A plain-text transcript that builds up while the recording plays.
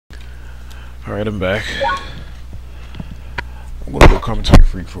Alright, I'm back. I'm gonna go commentary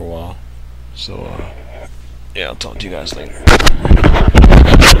freak for a while. So, yeah, I'll talk to you guys later.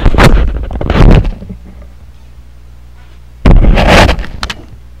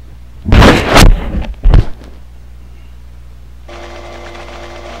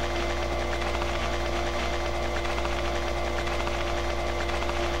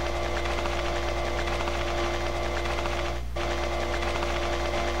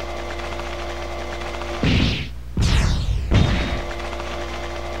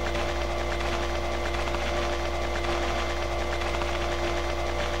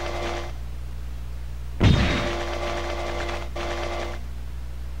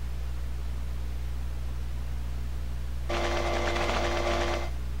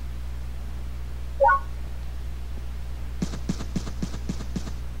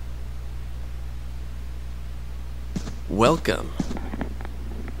 Welcome.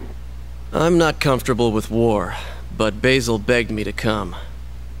 I'm not comfortable with war, but Basil begged me to come.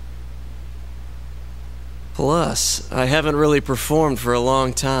 Plus, I haven't really performed for a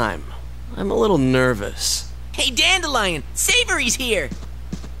long time. I'm a little nervous. Hey, Dandelion! Savory's here!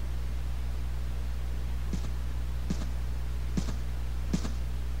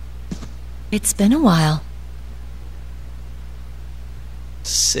 It's been a while.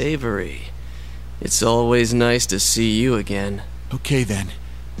 Savory. It's always nice to see you again. Okay then,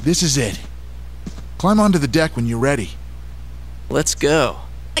 this is it. Climb onto the deck when you're ready. Let's go.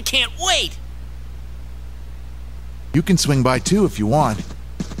 I can't wait! You can swing by too if you want.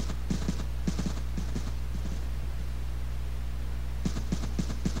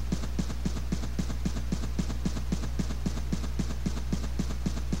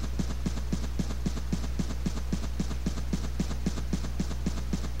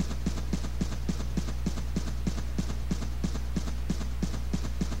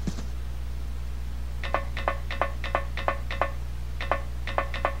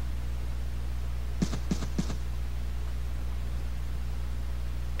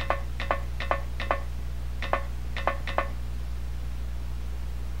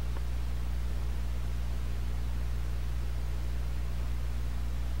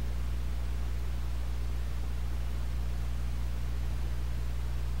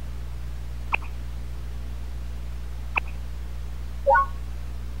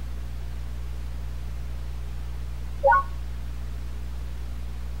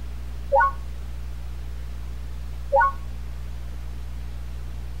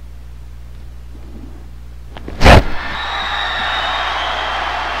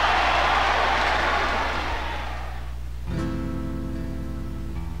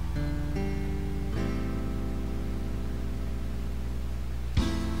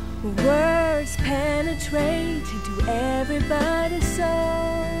 Words penetrate into everybody's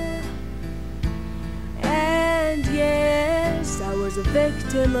soul. And yes, I was a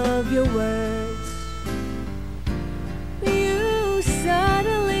victim of your words. You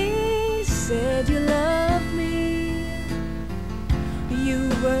suddenly said you loved me. You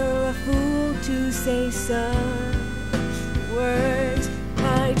were a fool to say such words.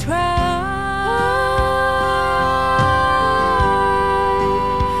 I tried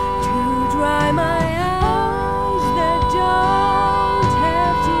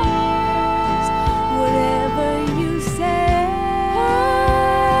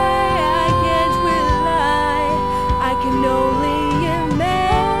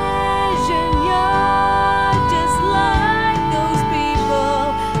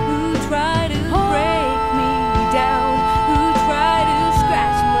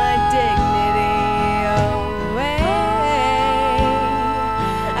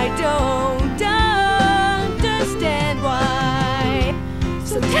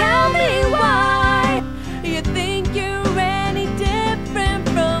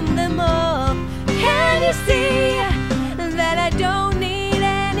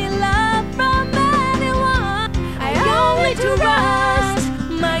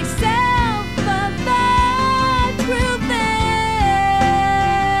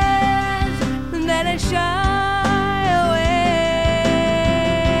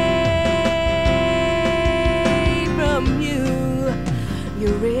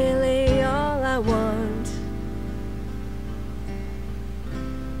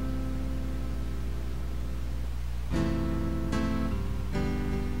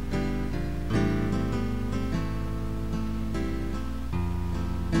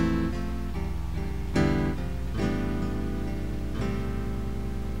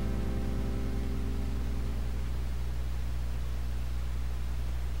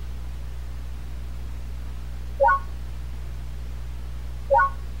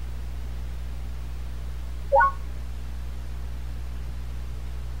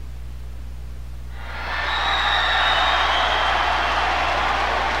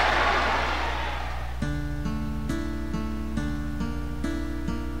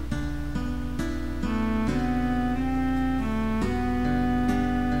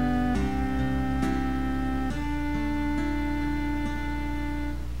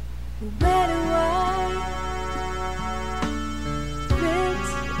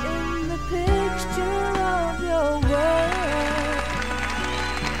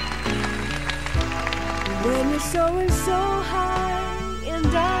soaring so high, and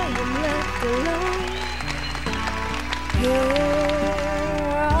I am left alone. Here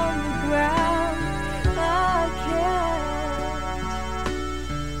on the ground, I can't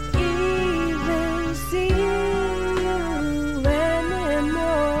even see you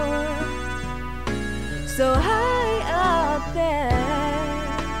anymore. So high up there,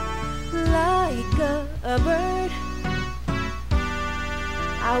 like a bird,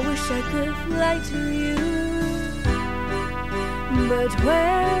 I wish I could fly to you, but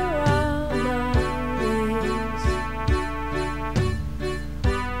where are my wings?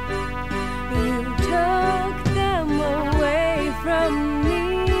 You took them away from me,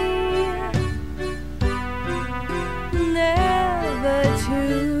 never to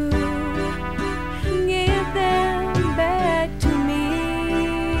give them back to me.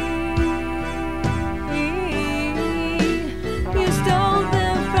 You stole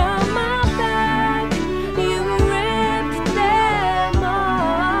them from my back, you ripped them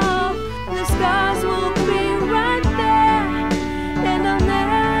off. The scars will be right there, and I'll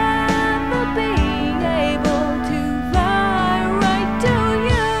never be able to fly right to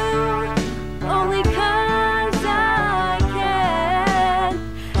you, only 'cause I can.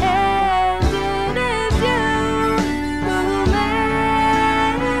 And it is you who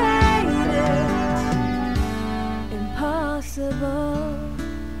made it impossible.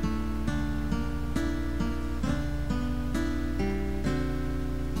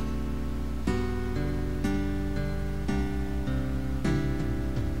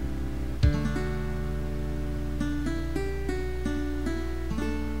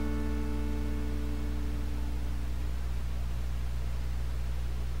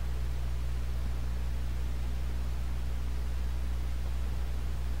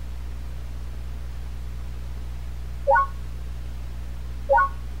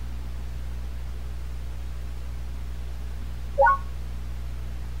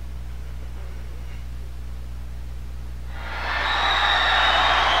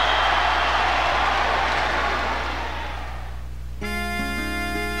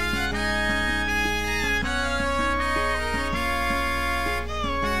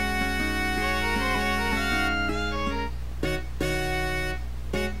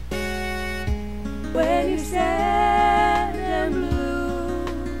 When you're sad and blue,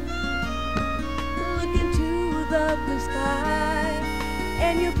 look into the blue sky,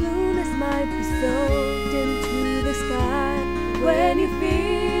 and your blueness might be soaked into the sky. When you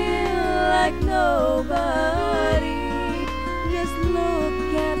feel like nobody, just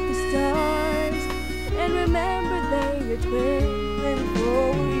look at the stars and remember they're twinkling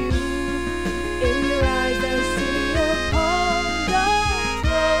for you. In your eyes I see a pond of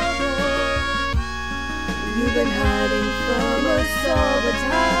trouble. You've been hiding from us all the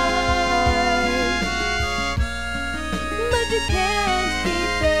time, but you can't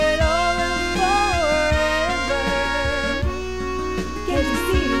keep it all in forever. Can't you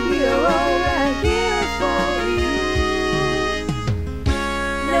see we are all right here for you?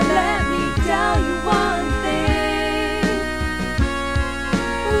 Then let me tell you one thing,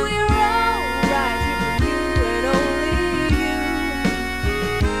 we're all right here for you and only you.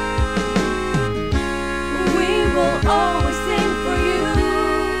 We will always sing for you,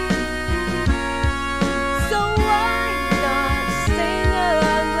 so why not sing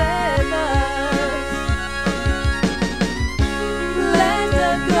along with us? Let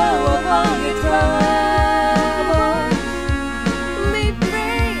go of all your troubles, be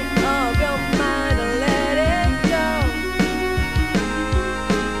free of your mind and let it go.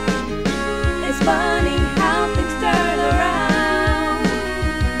 It's funny how things turn around,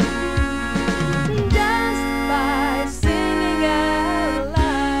 just by singing out loud.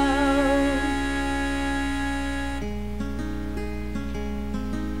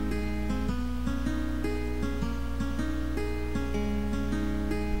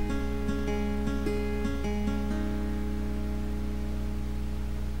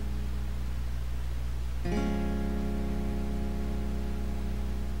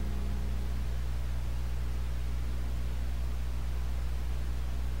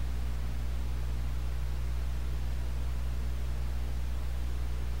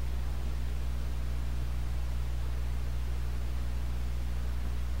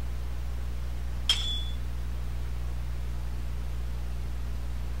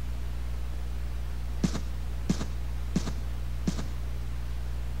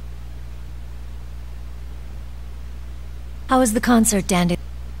 How was the concert, Dandy?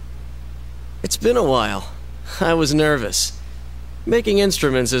 It's been a while. I was nervous. Making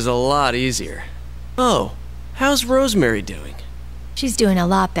instruments is a lot easier. Oh, how's Rosemary doing? She's doing a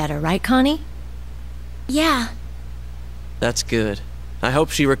lot better, right, Connie? Yeah. That's good. I hope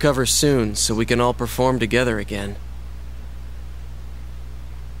she recovers soon so we can all perform together again.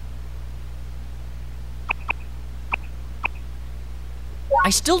 I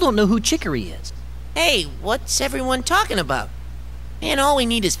still don't know who Chicory is. Hey, what's everyone talking about? Man, all we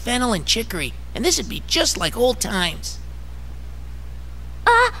need is fennel and chicory, and this would be just like old times.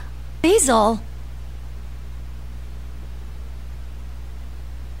 Basil.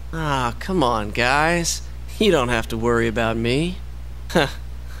 Ah, come on, guys. You don't have to worry about me.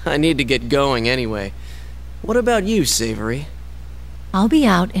 I need to get going anyway. What about you, Savory? I'll be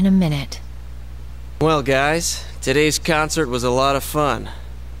out in a minute. Well, guys, today's concert was a lot of fun.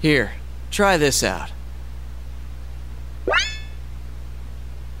 Here, try this out.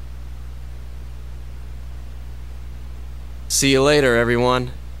 See you later,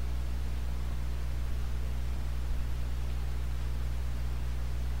 everyone.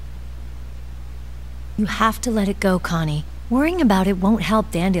 You have to let it go, Connie. Worrying about it won't help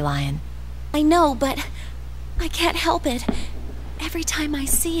Dandelion. I know, but I can't help it. Every time I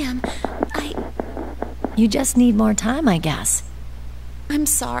see him, You just need more time, I guess. I'm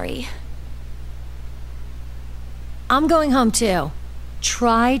sorry. I'm going home too.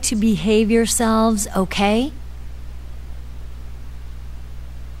 Try to behave yourselves, okay?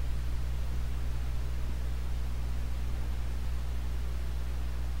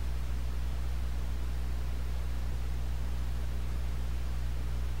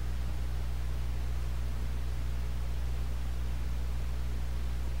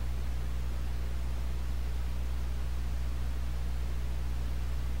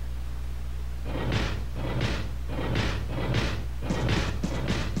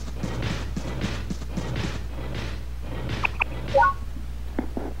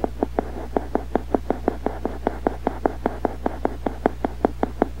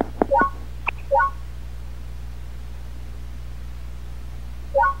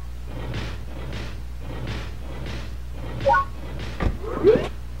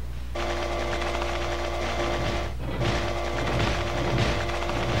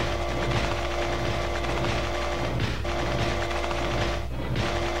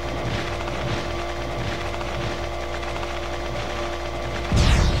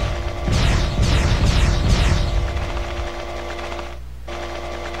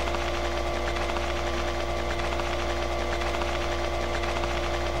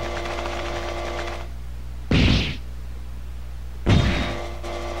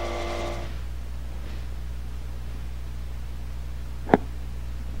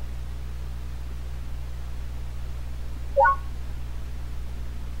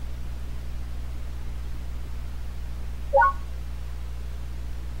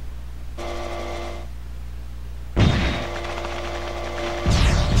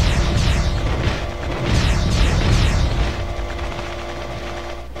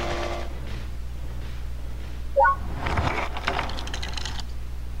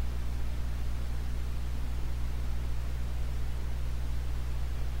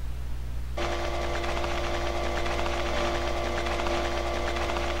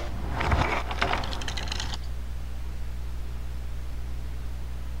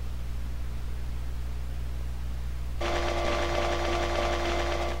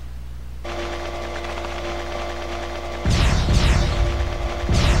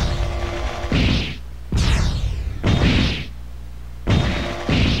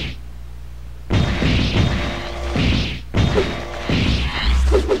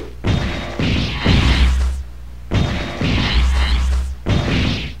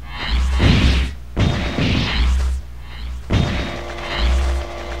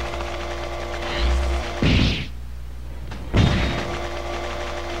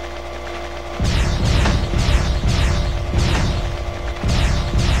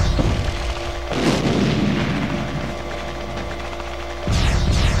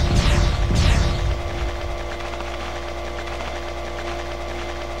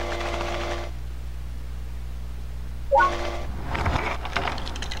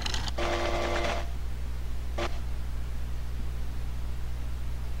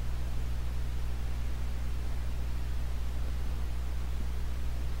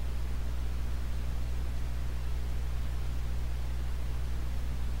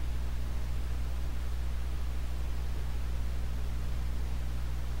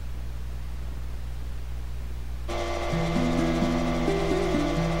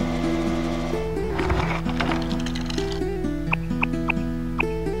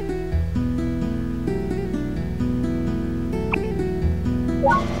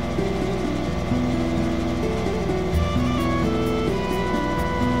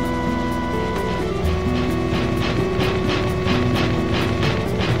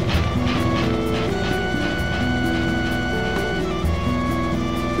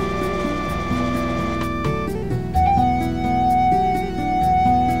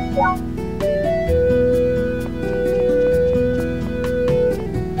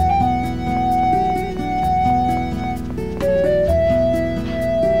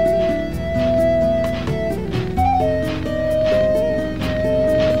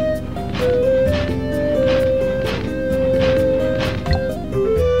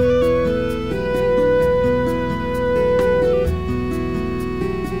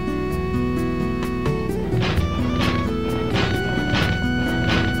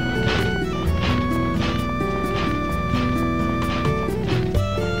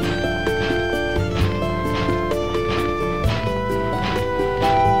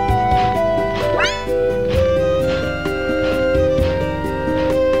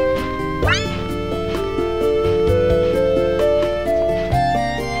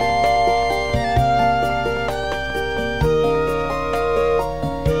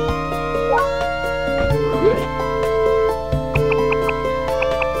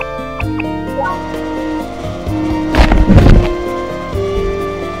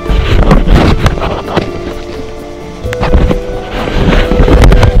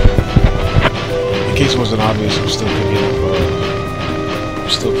 case it wasn't obvious, I'm still picking up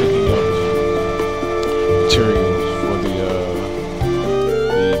material for the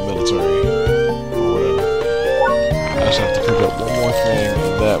military or whatever. I just have to pick up one more thing,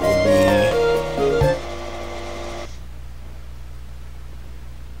 and that would be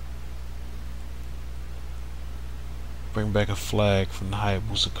bring back a flag from the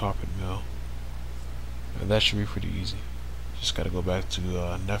Hayabusa carpet mill. And that should be pretty easy. Just gotta go back to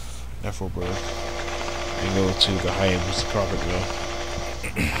Nefelberg and go to the Hayabusa carpet mill.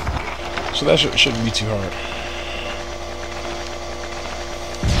 So that shouldn't be too hard.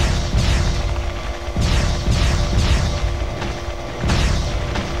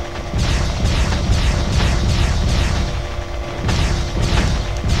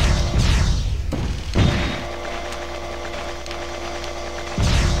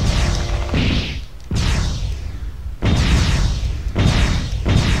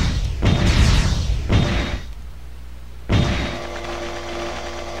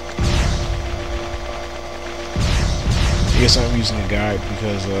 I guess I'm using a guide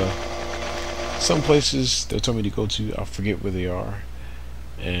because some places they'll tell me to go to, I'll forget where they are,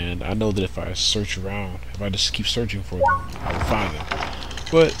 and I know that if I search around, if I just keep searching for them, I will find them.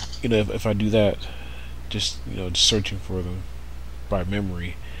 But you know, if I do that, just searching for them by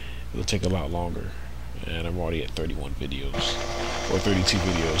memory, it'll take a lot longer, and I'm already at 31 videos or 32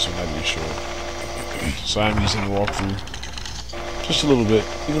 videos, so I'm not even sure. So I'm using the walkthrough just a little bit,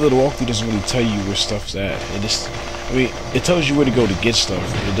 even though the walkthrough doesn't really tell you where stuff's at. It tells you where to go to get stuff,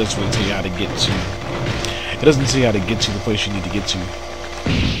 but it doesn't really tell you how to get to. It doesn't tell you how to get to the place you need to get to.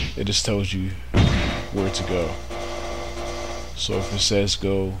 It just tells you where to go. So if it says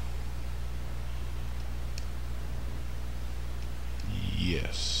go,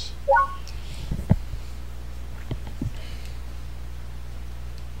 yes.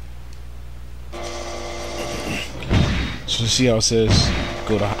 So see how it says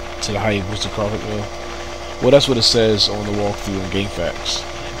go to the Hayabusa carpet mill? Well, that's what it says on the walkthrough in GameFAQs.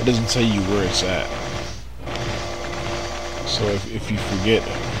 It doesn't tell you where it's at. So if you forget,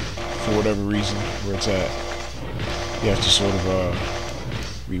 for whatever reason, where it's at, you have to sort of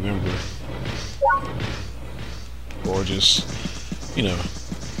remember. Or just,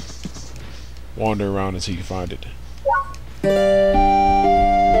 wander around until you find it.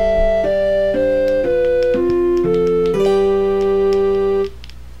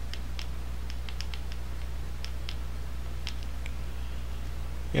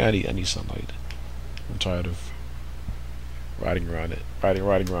 Yeah, I need sunlight. I'm tired of riding around.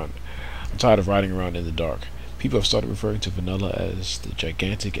 I'm tired of riding around in the dark. People have started referring to vanilla as the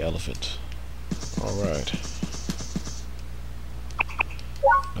gigantic elephant. Alright.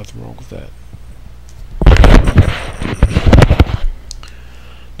 Nothing wrong with that.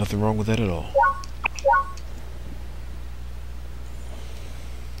 Nothing wrong with that at all.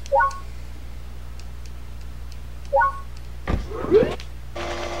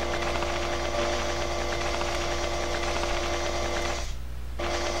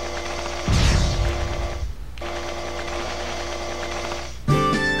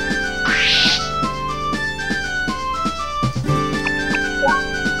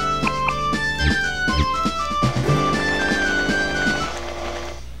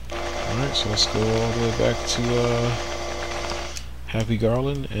 So let's go all the way back to Happy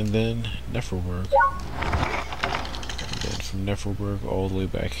Garland and then Nefelberg. And then from Nefelberg all the way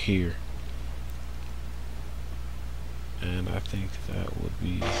back here. And I think that would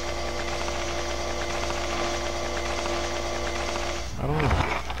be... I don't know.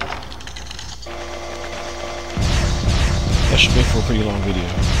 That should make for a pretty long video.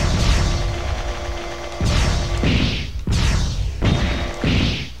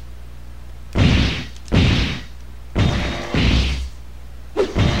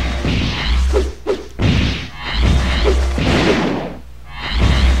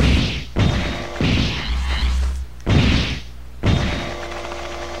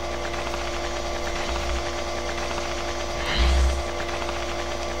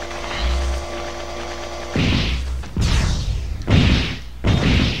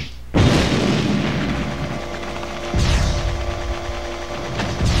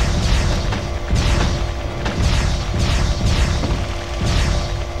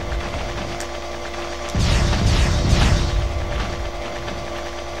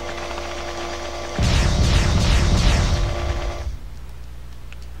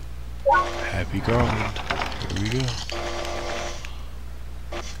 Happy Garland. Here we go.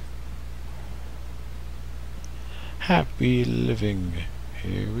 Happy living.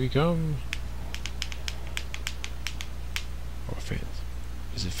 Here we come. Or fancy.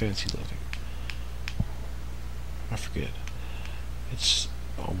 Is it fancy living? I forget. It's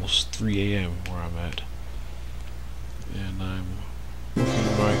almost 3 a.m. where I'm at. And I'm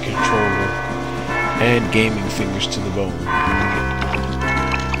working my controller and gaming fingers to the bone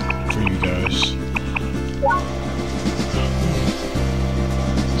for you guys.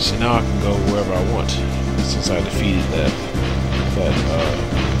 So now I can go wherever I want, since I defeated that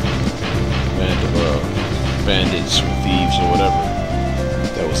band of bandits or thieves or whatever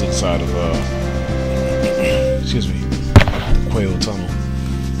that was inside of excuse me, the Quail Tunnel.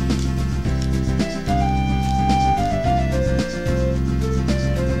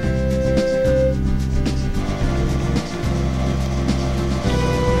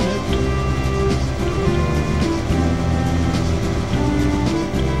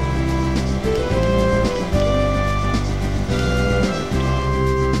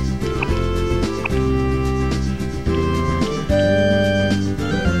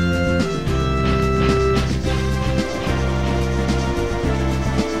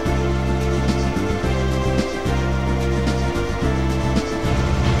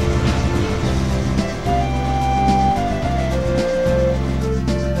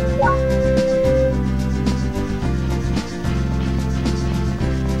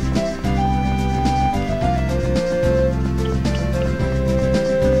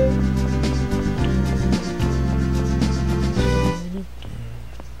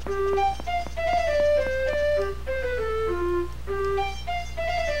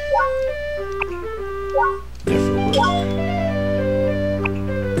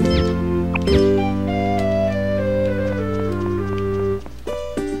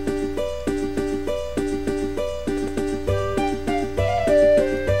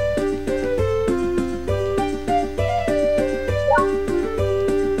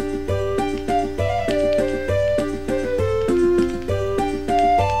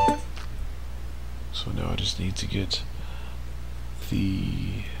 To get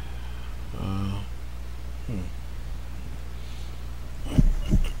the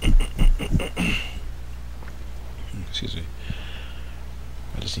excuse me.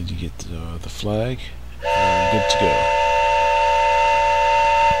 I just need to get the flag and I'm good to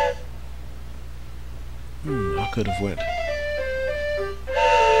go. I could have went.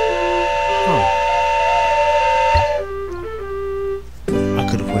 I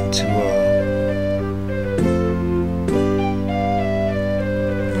could have went to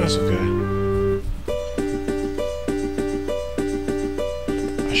that's okay.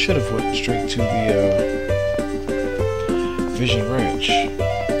 I should have went straight to the Vision Ranch. I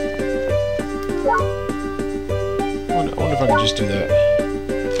wonder if I could just do that.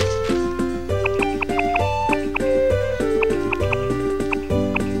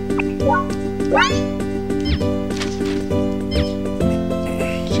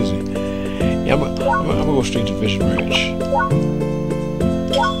 Excuse me. Yeah, I'm gonna go straight to Vision Ranch.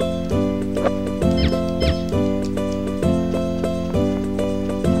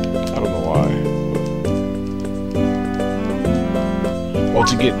 Well,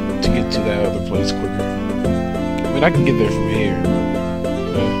 to get to that other place quicker. I mean, I can get there from here.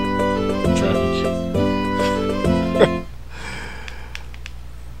 Traffic.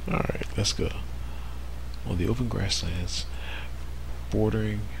 All right, let's go. On the open grasslands,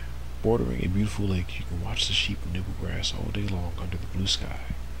 bordering a beautiful lake, you can watch the sheep nibble grass all day long under the blue sky.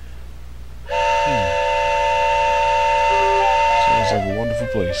 Sounds like a wonderful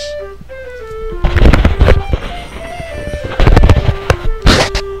place.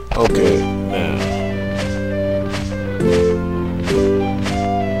 Okay, now.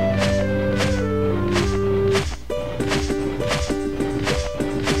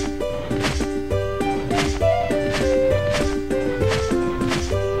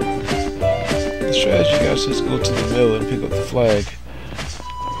 The strategy, guys, is go to the mill and pick up the flag.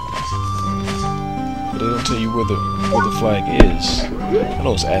 But they don't tell you where the flag is. I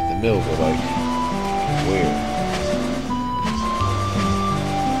know it's at the mill, but like, where?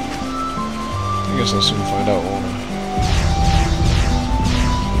 I guess I'll soon find out, won't I?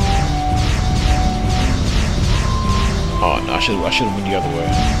 Oh no, I should have went the other way. I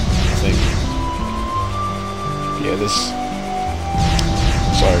think. Yeah, this.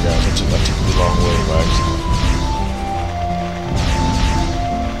 Sorry guys, I took the long way by accident.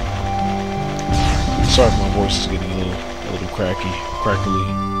 Sorry if my voice is getting a little crackly.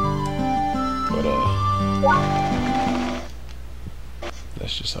 But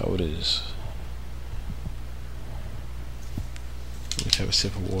that's just how it is. Let's have a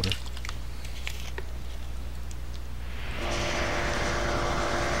sip of water.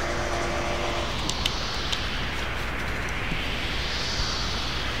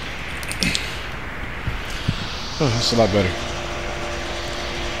 Oh, that's a lot better.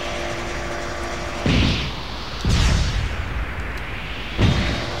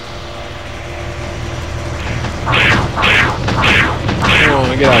 Come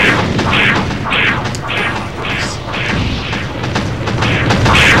on, get out of here.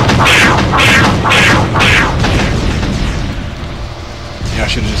 Yeah, I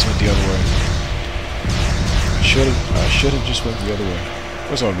should have just went the other way. I should have just went the other way.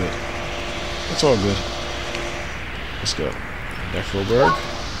 That's all good. That's all good. Let's go. Necroberg.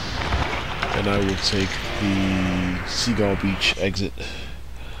 And I will take the Seagull Beach exit.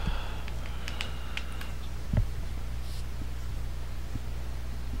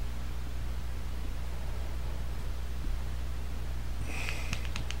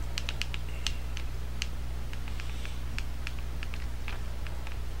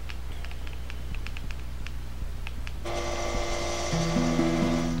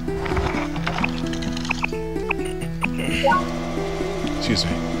 Excuse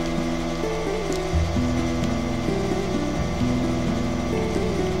me.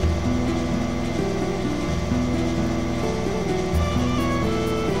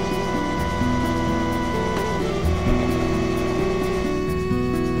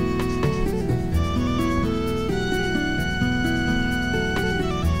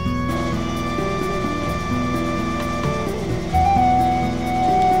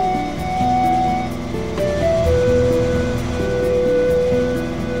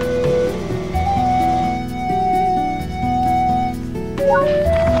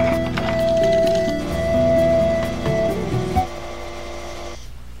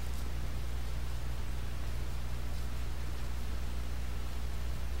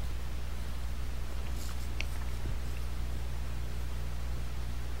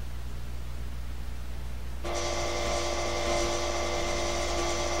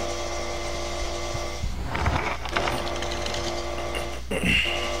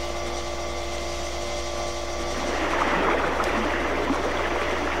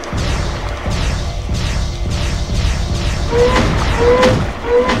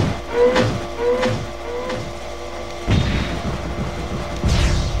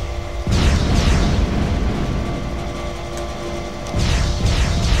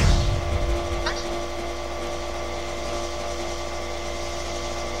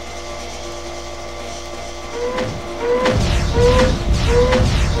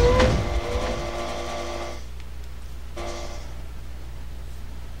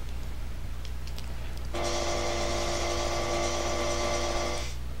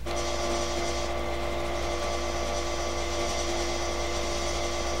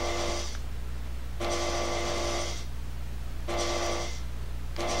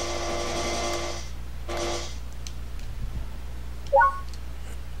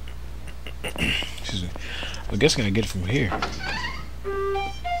 Excuse me. I guess I gotta get it from here.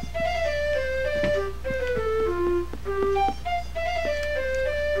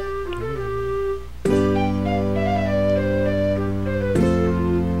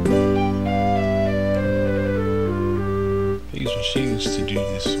 These machines to do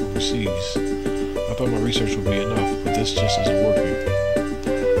this overseas. I thought my research would be enough, but this just isn't working.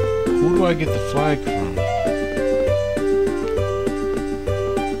 Who do I get the flag from?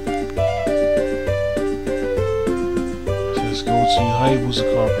 So how was the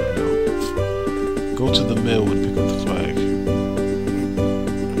carpet mill? Go to the mill and pick up the flag.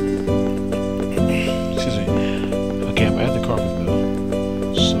 Excuse me. Okay, I'm at the carpet mill.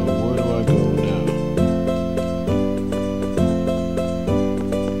 So where do I go now?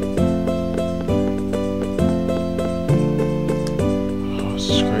 Oh, this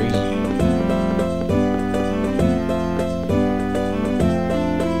is crazy.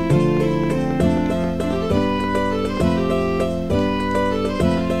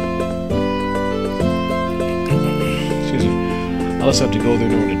 I'll just have to go there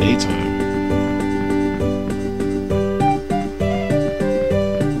during the daytime,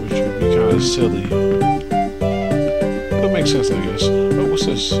 which would be kind of silly, but it makes sense, I guess. Oh, what's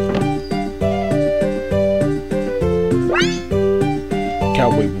this?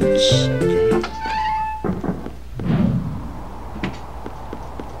 Cowboy boots. Okay.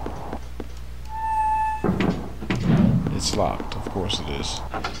 It's locked, of course it is.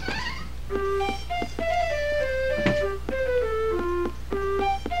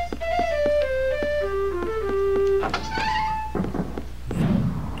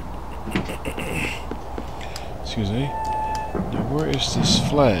 Excuse me. Now where is this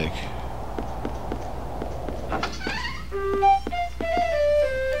flag?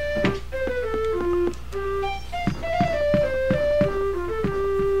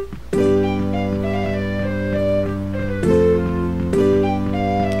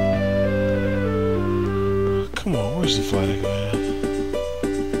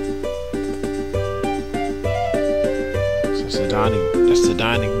 That's the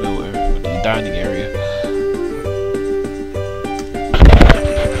dining mill area, the dining area.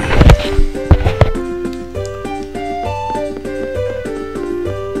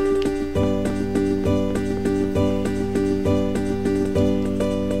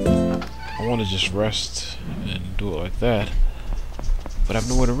 I want to just rest and do it like that, but I have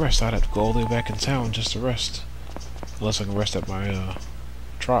nowhere to rest. I'd have to go all the way back in town just to rest, unless I can rest at my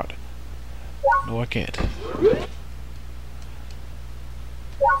trot. No, I can't.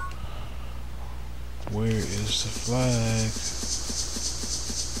 Where is the flag?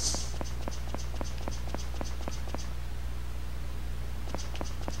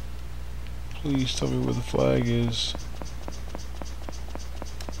 Please tell me where the flag is.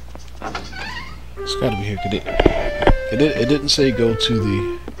 It's gotta be here. It didn't say go to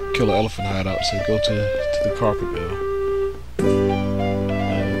the killer elephant hideout. It said go to the carpet mill.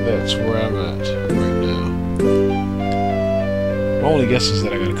 And that's where I'm at right now. My only guess is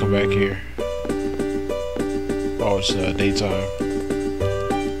that I gotta come back here. Oh, it's daytime.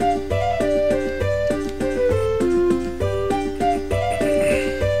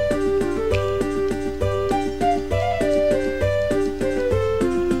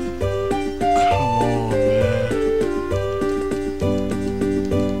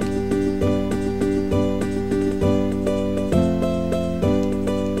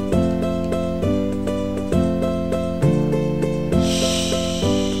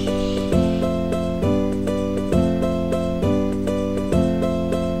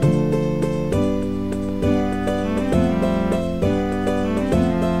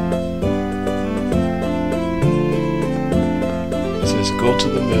 Go to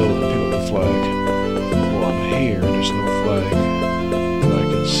the mill and pick up the flag. Well, I'm here, there's no flag that I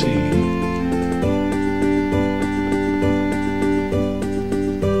can see.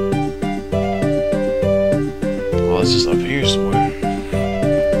 Well, it's just up here somewhere.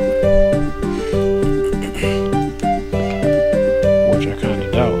 Which I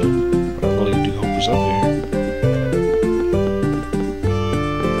kinda doubt, but I really do hope it's up here.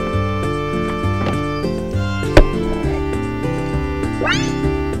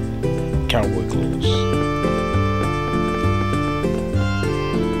 Cowboy clothes.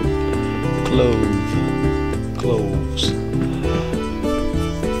 Cloves. The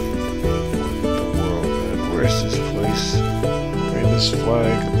world, man. Where's this place? Man, this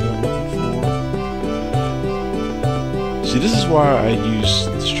flag that I'm looking for. See, this is why I use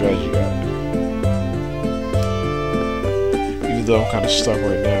the strategy guide. Even though I'm kind of stuck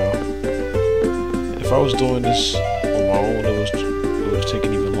right now. If I was doing this on my own, it would have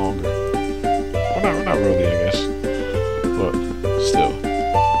taken even longer. Not really, I guess, but still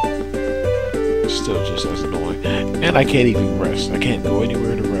just as annoying. And I can't even rest. I can't go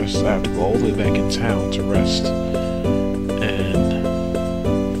anywhere to rest. I have to go all the way back in town to rest, and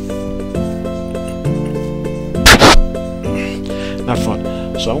not fun.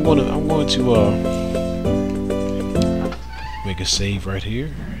 So I'm going to make a save right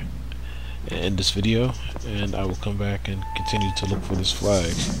here and end this video, and I will come back and continue to look for this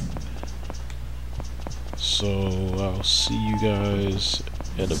flag. So I'll see you guys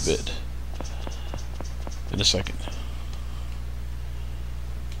in a bit. In a second.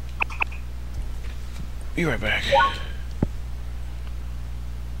 Be right back.